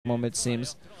moment, it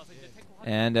seems.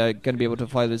 And going to be able to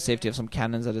fly with the safety of some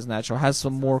cannons that is natural. Has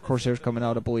some more Corsairs coming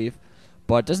out, I believe.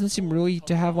 But doesn't seem really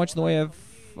to have much in the way of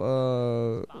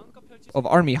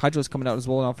army. Hydra is coming out as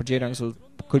well now for Jaedong, so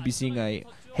could be seeing a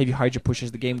heavy Hydra push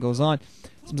as the game goes on.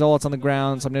 Some Zealots on the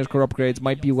ground, some core upgrades,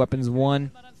 might be weapons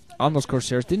 1 on those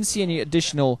Corsairs. Didn't see any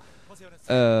additional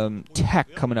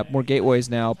tech coming up. More gateways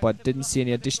now, but didn't see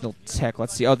any additional tech.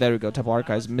 Let's see. Oh, there we go. Temple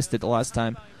Archives. Missed it the last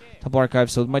time. Temple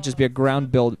Archives, so it might just be a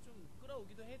ground build.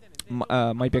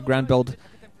 Might be a ground build.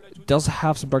 Does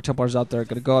have some Dark Templars out there.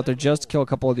 Gonna go out there just kill a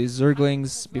couple of these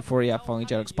Zerglings before, finally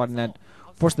Jaedong spotting that.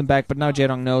 Force them back, but now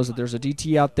Jaedong knows that there's a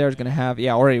DT out there. He's gonna have,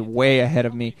 already way ahead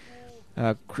of me.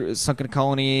 Sunken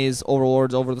colonies,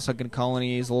 overlords over the sunken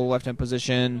colonies, a little left-hand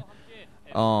position.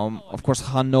 Of course,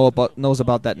 Han knows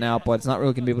about that now, but it's not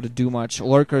really going to be able to do much.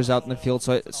 Lurkers out in the field,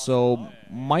 so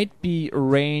might be a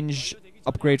range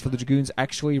upgrade for the Dragoons.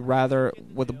 Actually, rather,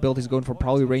 with the build he's going for,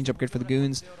 probably range upgrade for the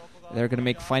Goons. They're going to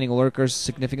make finding Lurkers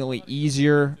significantly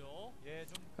easier,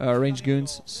 range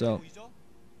Goons. So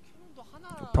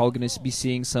we're probably going to be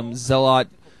seeing some Zealot,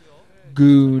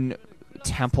 Goon,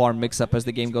 Templar mix-up as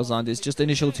the game goes on. This just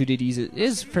initial 2 DDs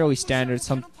is fairly standard.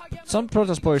 Some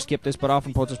Protoss players skip this, but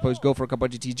often Protoss players go for a couple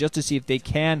of DDs just to see if they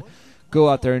can go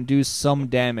out there and do some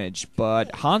damage.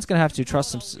 But Han's going to have to trust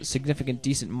some significant,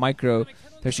 decent micro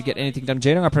there should get anything done.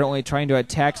 Jaedong apparently trying to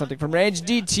attack something from range.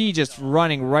 DT just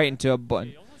running right into a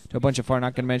bunch of fire.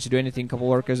 Not going to manage to do anything. A couple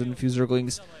workers and a few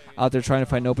Zerglings out there trying to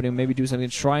find an opening, maybe do something,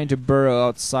 trying to burrow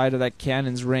outside of that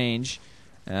cannon's range.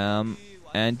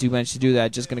 And do manage to do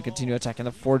that. Just going to continue attacking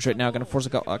the forge right now. Going to force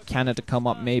a cannon to come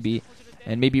up maybe.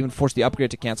 And maybe even force the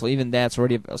upgrade to cancel. Even that's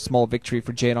already a small victory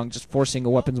for Jaedong. Just forcing a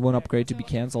weapons 1 upgrade to be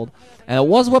cancelled. And it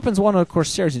was weapons 1 on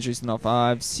Corsairs, interesting enough.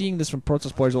 I'm seeing this from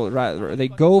Protoss players. They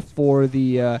go for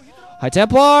the High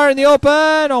Templar in the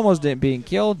open. Almost being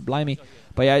killed. Blimey.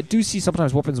 But yeah, I do see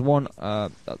sometimes weapons 1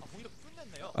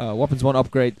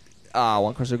 upgrade.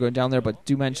 One Corsair going down there, but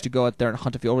do manage to go out there and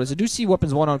hunt a few overlays. I do see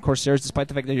weapons 1 on Corsairs, despite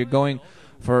the fact that you're going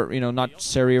for, not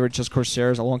Seri or just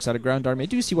Corsairs alongside a ground army. I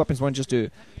do see weapons 1 just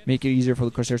to make it easier for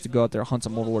the Corsairs to go out there and hunt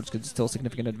some overlords, because it's still a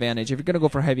significant advantage. If you're going to go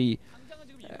for heavy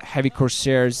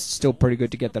Corsairs, still pretty good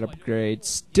to get that upgrade.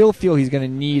 Still feel he's going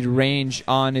to need range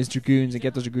on his Dragoons and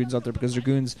get those Dragoons out there, because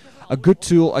Dragoons, a good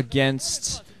tool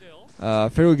against...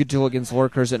 fairly good tool against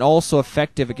Lurkers, and also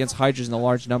effective against Hydras in a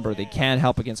large number. They can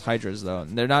help against Hydras, though.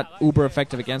 And they're not uber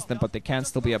effective against them, but they can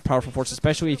still be a powerful force,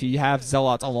 especially if you have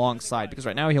Zealots alongside. Because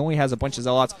right now he only has a bunch of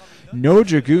Zealots. No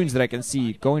Dragoons that I can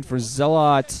see. Going for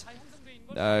Zealot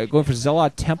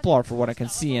Templar for what I can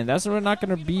see. And that's not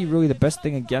going to be really the best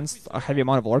thing against a heavy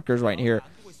amount of Lurkers right here.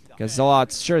 Because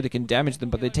Zealots, sure, they can damage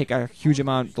them, but they take a huge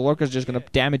amount. The Lurkers are just going to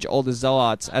damage all the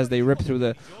Zealots as they rip through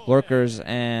the Lurkers,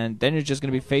 and then you're just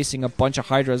going to be facing a bunch of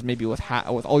Hydras, maybe with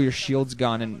all your shields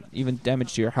gone and even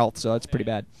damage to your health, so that's pretty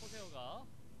bad.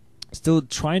 Still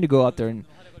trying to go out there and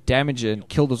damage and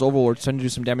kill those Overlords, trying to do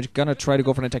some damage. Gonna try to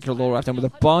go for an attack to the lower left, and with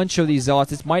a bunch of these Zealots,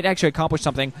 this might actually accomplish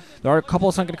something. There are a couple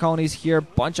of sunken colonies here,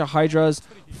 bunch of Hydras,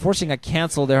 forcing a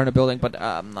cancel there in a building, but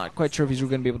I'm not quite sure if he's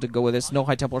going to be able to go with this. No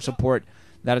High Templar support.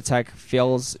 That attack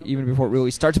fails even before it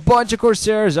really starts. A bunch of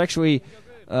Corsairs actually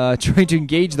trying to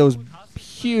engage those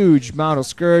huge amount of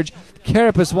Scourge.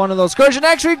 Carapace, one of those Scourge, and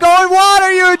actually going, what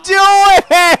are you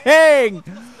doing?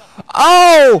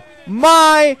 Oh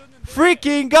my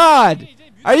freaking god!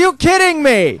 Are you kidding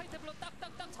me?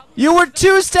 You were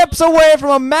 2 steps away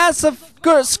from a massive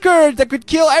Scourge that could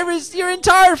kill your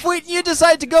entire fleet, and you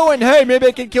decide to go in, hey, maybe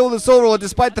I can kill this Overlord,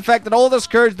 despite the fact that all the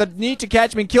Scourge that need to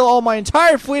catch me and kill all my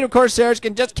entire fleet of Corsairs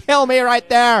can just kill me right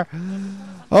there.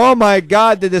 Oh my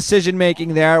god, the decision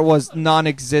making there was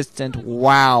non-existent.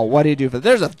 Wow, what do you do for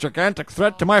this? There's a gigantic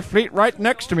threat to my fleet right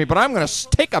next to me, but I'm going to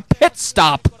take a pit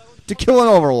stop to kill an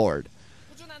Overlord.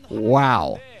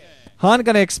 Wow. Han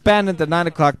going to expand into 9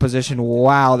 o'clock position.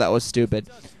 Wow, that was stupid.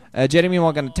 Jaedong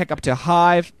meanwhile going to take up to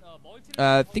Hive.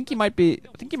 I think he might be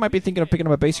thinking of picking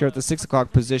up a base here at the 6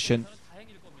 o'clock position,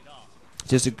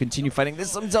 just to continue fighting.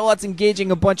 There's some Zealots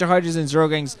engaging a bunch of Hydras and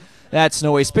Zerglings. That's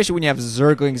no way, especially when you have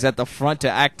Zerglings at the front to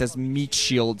act as meat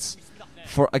shields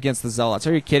against the Zealots.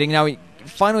 Are you kidding? Now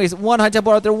finally is 1 High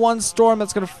Templar out there, 1 Storm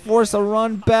that's going to force a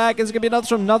run back. It's going to be another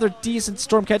Storm, another decent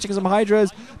Storm, catching some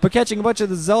Hydras, but catching a bunch of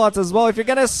the Zealots as well. If you're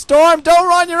going to Storm, don't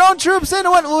run your own troops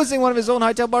into it. Losing one of his own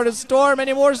High Templar to Storm.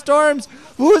 Any more Storms?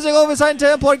 Losing all of his High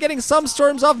Templar, getting some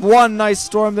Storms off. 1 nice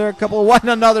Storm there,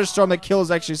 another Storm that kills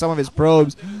actually some of his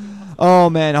probes. Oh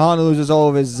man, Han loses all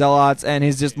of his Zealots, and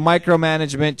his just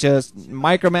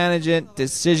micromanagement,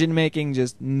 decision making,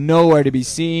 just nowhere to be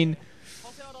seen.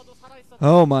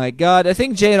 Oh my god. I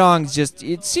think Jaedong's just...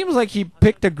 It seems like he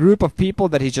picked a group of people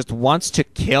that he just wants to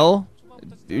kill.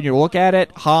 When you look at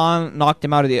it, Han knocked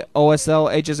him out of the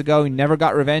OSL ages ago. He never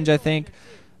got revenge, I think.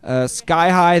 Sky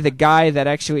High, the guy that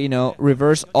actually, you know,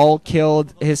 reverse all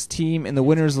killed his team in the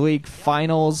Winners League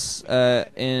finals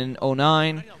in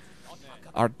 09.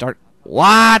 Our dark...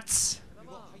 What?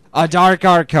 A Dark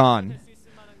Archon.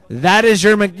 That is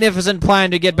your magnificent plan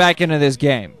to get back into this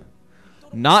game.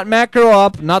 Not macro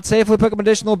up, not safely pick up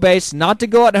additional base, not to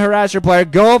go out and harass your player.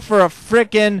 Go for a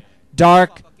frickin'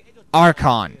 Dark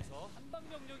Archon.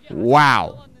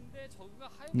 Wow.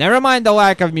 Never mind the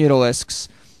lack of Mutalisks.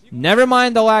 Never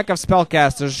mind the lack of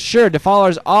Spellcasters. Sure,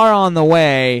 Defilers are on the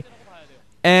way.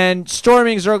 And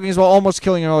storming Zerglings while almost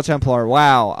killing your Royal Templar.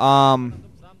 Wow.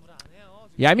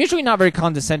 Yeah, I'm usually not very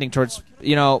condescending towards,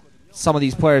 you know, some of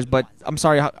these players, but I'm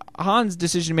sorry, Han's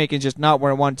decision making is just not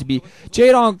where I want it to be.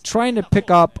 Jaedong trying to pick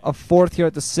up a fourth here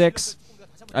at the 6,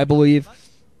 I believe.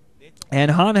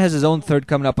 And Han has his own third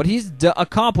coming up, but he's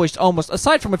accomplished almost,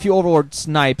 aside from a few Overlord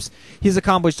snipes, he's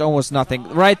accomplished almost nothing.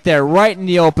 Right there, right in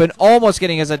the open, almost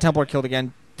getting his Templar killed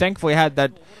again. Thankfully had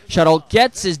that shuttle.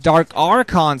 Gets his Dark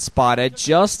Archon spotted,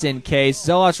 just in case.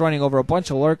 Zealot's running over a bunch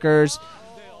of Lurkers.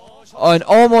 And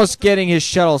almost getting his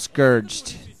shuttle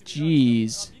scourged.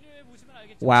 Jeez.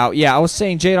 Wow, yeah, I was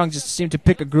saying Jaedong just seemed to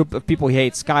pick a group of people he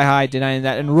hates. Sky High denying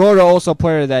that. And Ro32 also a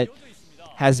player that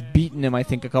has beaten him, I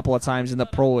think, a couple of times in the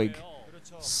Pro League.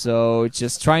 So,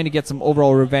 just trying to get some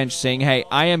overall revenge, saying, hey,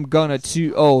 I am gonna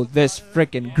 2-0 this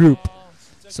frickin' group.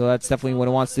 So that's definitely what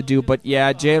he wants to do. But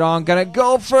yeah, Jaedong gonna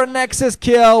go for a Nexus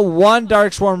kill. One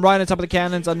Dark Swarm right on top of the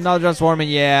cannons. Another Dark Swarm, and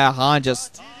yeah, Han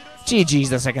just... GG's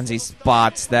the seconds he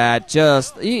spots that.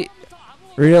 Just...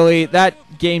 Really, that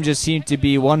game just seemed to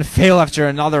be one fail after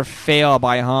another fail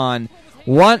by Han.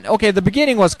 Okay, the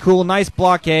beginning was cool, nice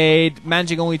blockade,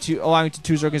 managing only allowing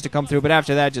 2 Zerglings to come through, but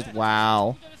after that, just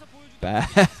wow,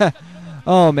 bad.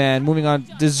 Oh man, moving on,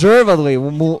 deservedly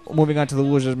moving on to the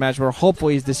losers match, where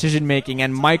hopefully his decision making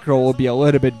and micro will be a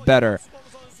little bit better.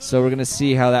 So we're gonna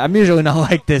see how that. I'm usually not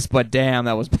like this, but damn,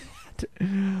 that was bad.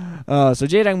 So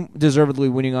Jaedong deservedly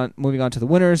moving on to the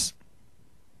winners.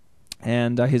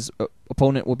 And his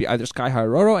opponent will be either Sky High or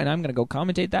Ro32, and I'm going to go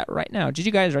commentate that right now.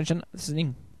 GG guys,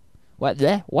 listening. What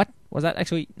was that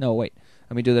actually? No, wait.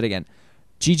 Let me do that again.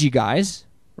 GG guys,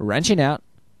 wrenching out.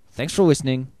 Thanks for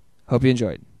listening. Hope you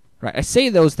enjoyed. Right, I say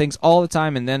those things all the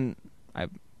time, and then I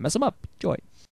mess them up. Enjoy.